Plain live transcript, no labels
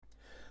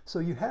So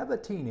you have a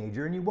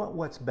teenager and you want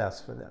what's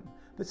best for them,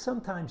 but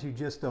sometimes you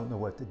just don't know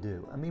what to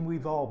do. I mean,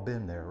 we've all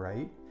been there,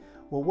 right?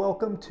 Well,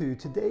 welcome to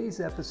today's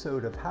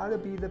episode of How to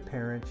Be the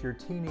Parent Your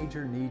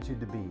Teenager Needs You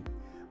to Be,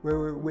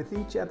 where with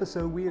each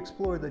episode we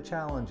explore the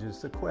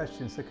challenges, the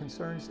questions, the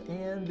concerns,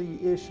 and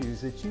the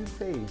issues that you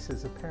face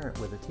as a parent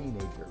with a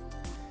teenager.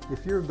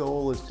 If your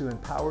goal is to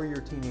empower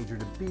your teenager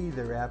to be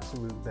their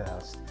absolute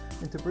best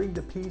and to bring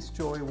the peace,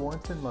 joy,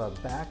 warmth, and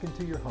love back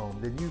into your home,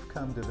 then you've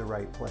come to the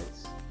right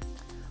place.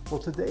 Well,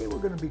 today we're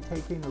going to be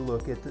taking a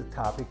look at the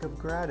topic of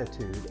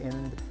gratitude,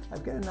 and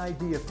I've got an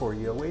idea for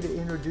you, a way to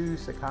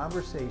introduce a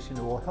conversation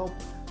that will help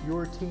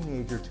your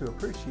teenager to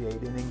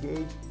appreciate and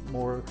engage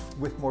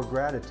with more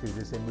gratitude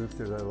as they move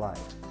through their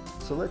life.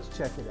 So let's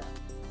check it out.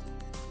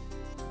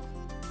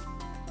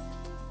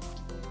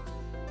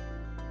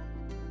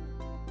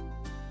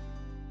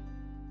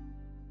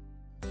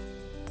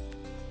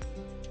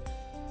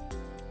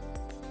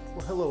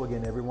 Well, hello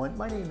again, everyone.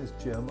 My name is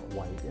Jim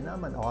White, and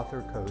I'm an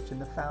author, coach,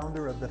 and the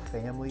founder of the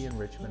Family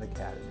Enrichment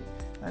Academy.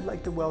 I'd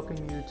like to welcome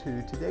you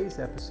to today's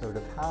episode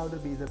of How to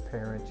Be the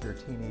Parent Your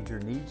Teenager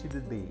Needs You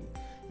to Be.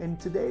 And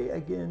today,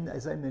 again,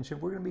 as I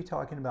mentioned, we're going to be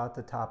talking about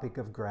the topic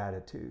of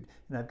gratitude,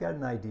 and I've got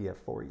an idea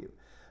for you.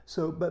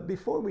 But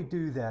before we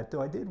do that,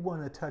 though, I did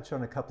want to touch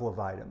on a couple of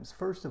items.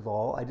 First of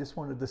all, I just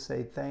wanted to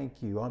say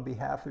thank you on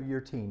behalf of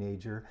your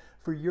teenager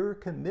for your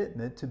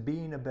commitment to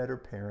being a better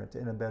parent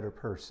and a better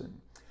person.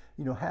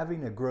 You know,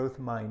 having a growth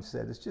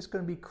mindset is just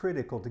going to be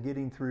critical to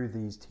getting through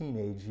these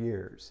teenage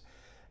years.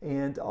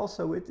 And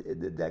also,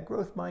 that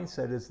growth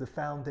mindset is the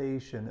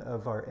foundation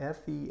of our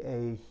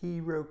FEA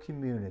Hero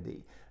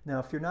community. Now,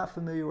 if you're not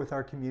familiar with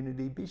our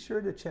community, be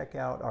sure to check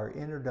out our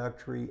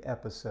introductory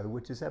episode,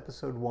 which is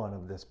episode 1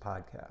 of this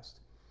podcast.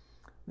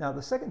 Now,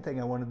 the second thing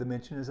I wanted to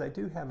mention is I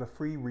do have a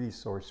free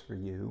resource for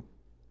you.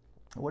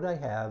 What I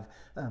have,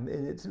 and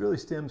it really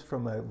stems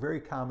from a very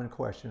common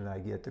question that I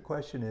get. The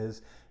question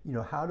is,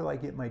 how do I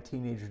get my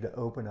teenager to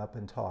open up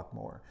and talk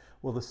more?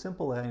 Well, the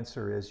simple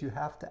answer is you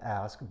have to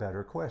ask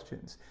better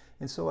questions.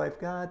 And so I've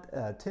got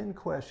 10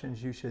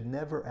 questions you should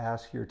never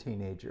ask your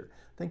teenager.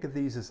 Think of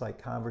these as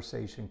like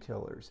conversation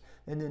killers.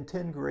 And then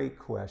 10 great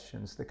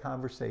questions, the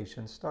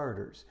conversation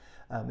starters.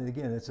 And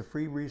again, it's a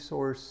free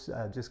resource.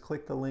 Just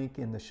click the link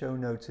in the show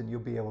notes and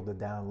you'll be able to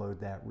download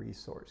that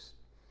resource.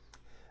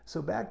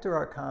 So back to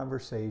our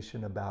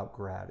conversation about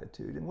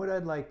gratitude. And what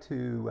I'd like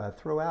to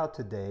throw out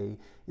today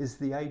is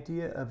the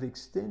idea of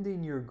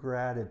extending your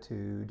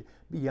gratitude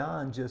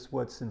beyond just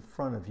what's in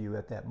front of you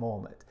at that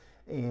moment.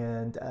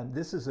 And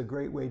this is a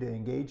great way to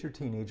engage your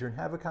teenager and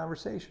have a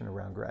conversation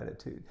around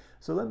gratitude.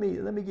 So let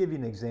me give you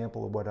an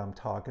example of what I'm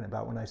talking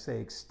about when I say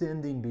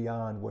extending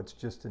beyond what's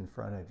just in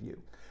front of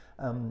you.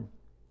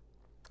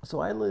 So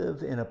I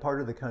live in a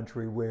part of the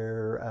country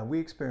where we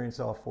experience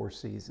all 4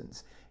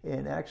 seasons.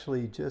 And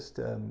actually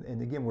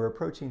and again, we're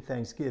approaching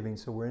Thanksgiving,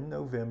 so we're in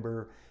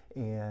November,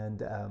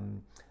 and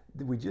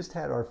we just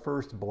had our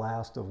first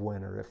blast of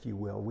winter, if you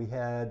will. We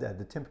had,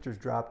 the temperatures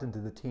dropped into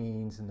the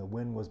teens and the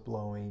wind was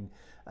blowing.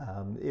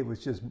 It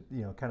was just,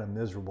 kind of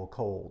miserable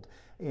cold.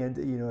 And,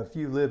 if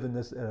you live in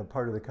a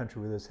part of the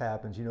country where this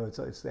happens,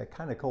 it's that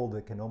kind of cold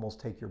that can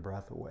almost take your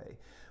breath away.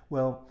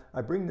 Well,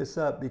 I bring this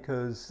up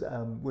because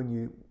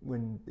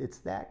when it's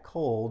that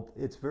cold,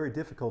 it's very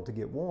difficult to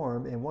get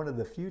warm. And one of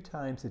the few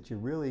times that you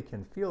really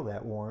can feel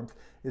that warmth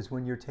is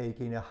when you're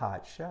taking a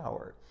hot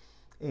shower.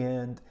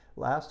 And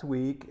last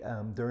week,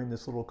 during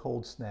this little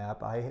cold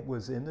snap, I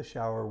was in the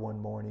shower one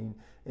morning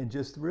and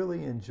just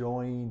really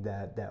enjoying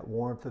that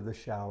warmth of the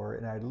shower.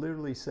 And I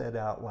literally said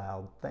out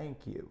loud,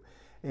 "Thank you."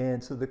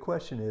 And so the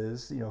question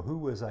is, who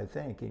was I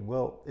thanking?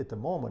 Well, at the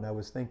moment, I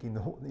was thanking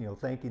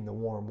the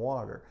warm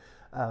water.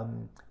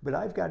 But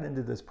I've gotten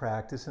into this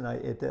practice, and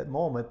at that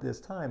moment, this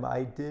time,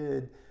 I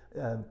did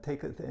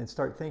take it and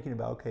start thinking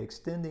about,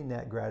 extending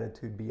that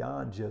gratitude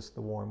beyond just the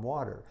warm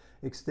water,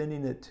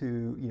 extending it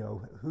to,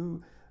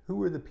 who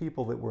were the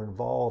people that were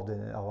involved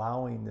in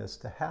allowing this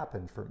to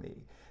happen for me.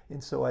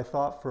 And so I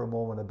thought for a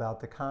moment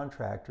about the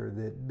contractor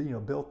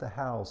that, built the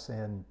house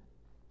and,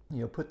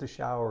 put the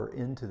shower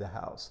into the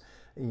house,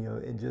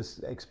 and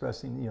just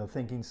expressing,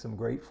 thinking some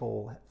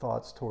grateful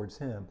thoughts towards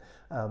him,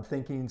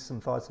 thinking some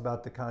thoughts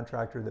about the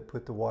contractor that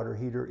put the water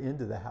heater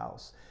into the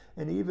house.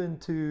 And even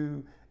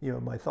to,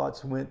 my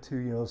thoughts went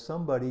to,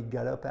 somebody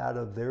got up out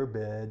of their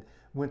bed,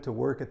 went to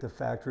work at the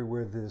factory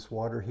where this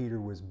water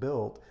heater was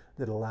built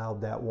that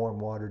allowed that warm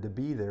water to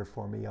be there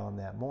for me on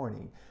that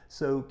morning.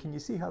 So can you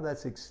see how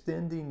that's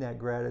extending that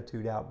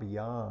gratitude out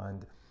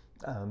beyond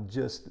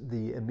just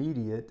the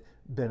immediate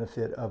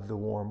benefit of the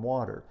warm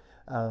water?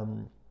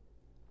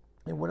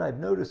 And what I've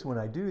noticed when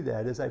I do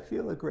that is I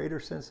feel a greater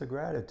sense of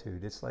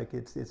gratitude. It's like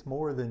it's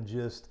more than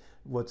just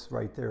what's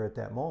right there at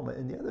that moment.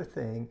 And the other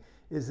thing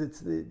is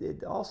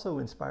it also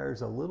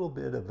inspires a little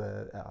bit of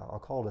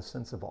I'll call it a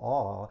sense of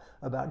awe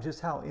about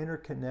just how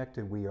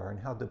interconnected we are and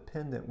how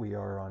dependent we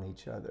are on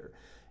each other.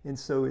 And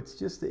so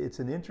it's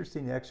an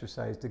interesting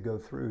exercise to go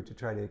through to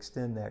try to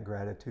extend that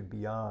gratitude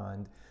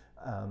beyond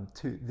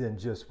to than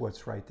just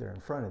what's right there in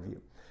front of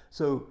you.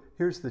 So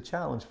here's the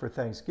challenge for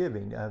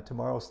Thanksgiving.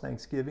 Tomorrow's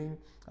Thanksgiving.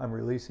 I'm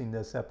releasing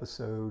this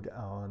episode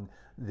on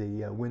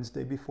the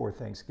Wednesday before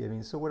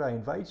Thanksgiving. So what I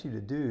invite you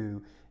to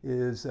do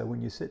is when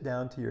you sit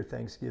down to your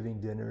Thanksgiving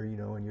dinner,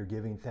 and you're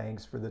giving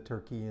thanks for the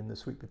turkey and the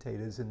sweet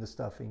potatoes and the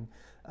stuffing,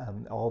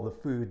 all the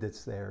food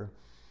that's there,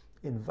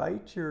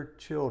 invite your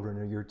children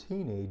or your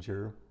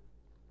teenager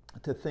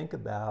to think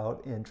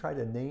about and try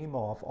to name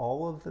off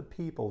all of the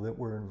people that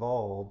were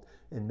involved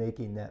in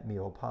making that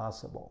meal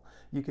possible.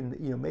 You can,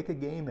 make a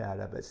game out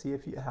of it. See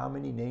how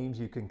many names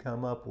you can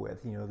come up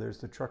with. There's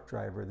the truck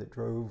driver that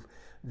drove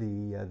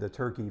the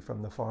turkey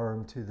from the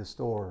farm to the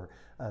store.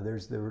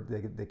 There's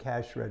the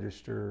cash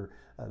register,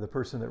 the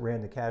person that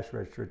ran the cash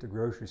register at the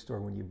grocery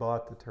store when you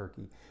bought the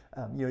turkey.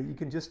 You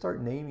can just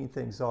start naming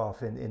things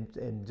off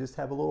and just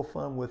have a little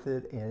fun with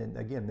it, and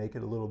again, make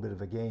it a little bit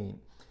of a game.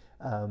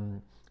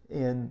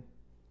 And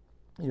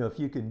if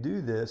you can do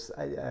this,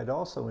 I'd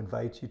also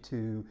invite you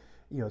to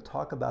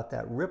talk about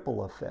that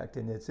ripple effect.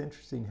 And it's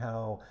interesting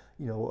how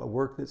a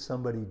work that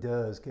somebody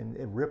does can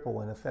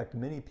ripple and affect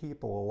many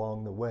people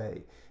along the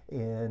way,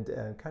 and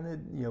kind of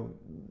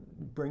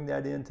bring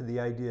that into the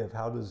idea of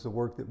how does the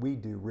work that we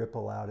do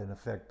ripple out and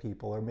affect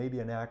people, or maybe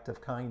an act of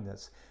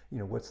kindness.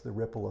 What's the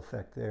ripple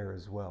effect there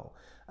as well?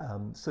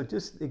 So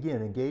just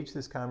again, engage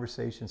this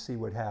conversation, see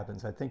what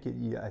happens. I think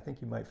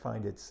you might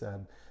find it's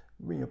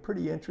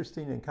pretty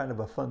interesting and kind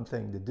of a fun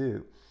thing to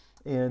do.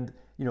 And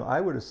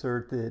I would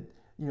assert that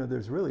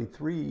there's really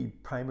three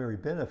primary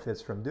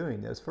benefits from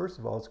doing this. First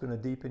of all, it's going to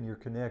deepen your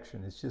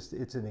connection.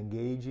 It's an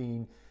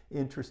engaging,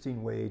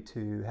 interesting way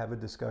to have a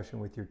discussion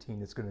with your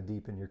teen. It's going to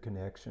deepen your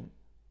connection.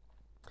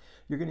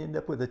 You're going to end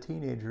up with a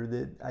teenager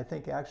that I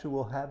think actually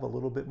will have a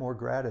little bit more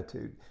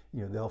gratitude.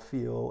 They'll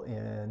feel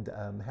and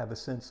have a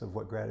sense of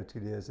what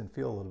gratitude is and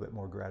feel a little bit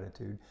more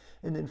gratitude.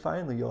 And then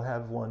finally, you'll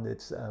have one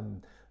that's a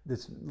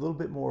little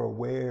bit more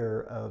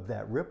aware of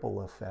that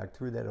ripple effect.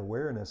 Through that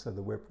awareness of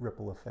the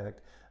ripple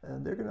effect,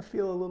 they're going to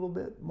feel a little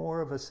bit more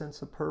of a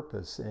sense of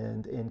purpose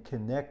and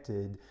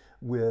connected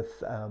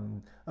with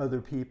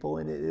other people,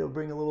 and it'll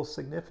bring a little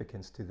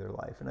significance to their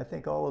life. And I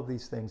think all of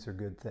these things are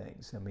good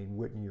things. I mean,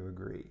 wouldn't you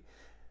agree?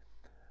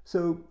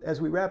 So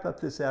as we wrap up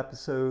this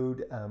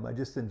episode, I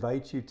just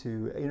invite you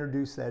to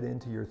introduce that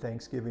into your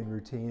Thanksgiving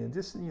routine and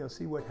just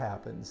see what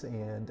happens.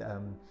 And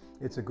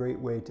it's a great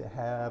way to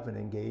have and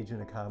engage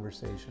in a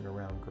conversation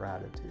around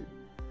gratitude.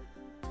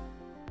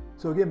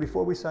 So again,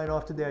 before we sign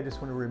off today, I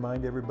just want to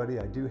remind everybody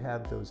I do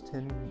have those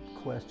 10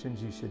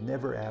 questions you should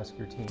never ask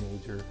your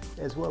teenager,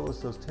 as well as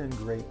those 10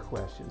 great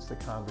questions, the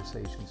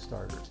conversation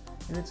starters.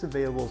 And it's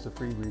available as a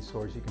free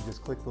resource. You can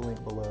just click the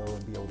link below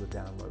and be able to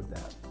download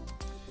that.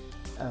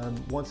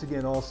 Once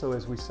again, also,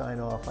 as we sign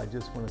off, I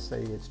just want to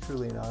say it's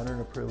truly an honor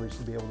and a privilege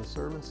to be able to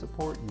serve and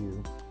support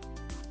you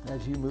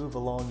as you move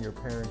along your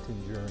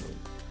parenting journey,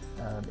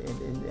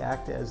 and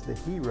act as the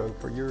hero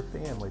for your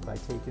family by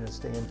taking a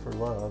stand for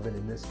love, and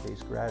in this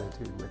case,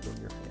 gratitude within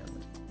your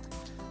family.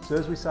 So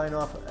as we sign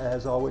off,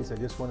 as always, I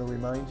just want to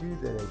remind you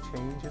that a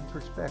change in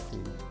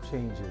perspective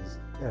changes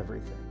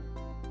everything.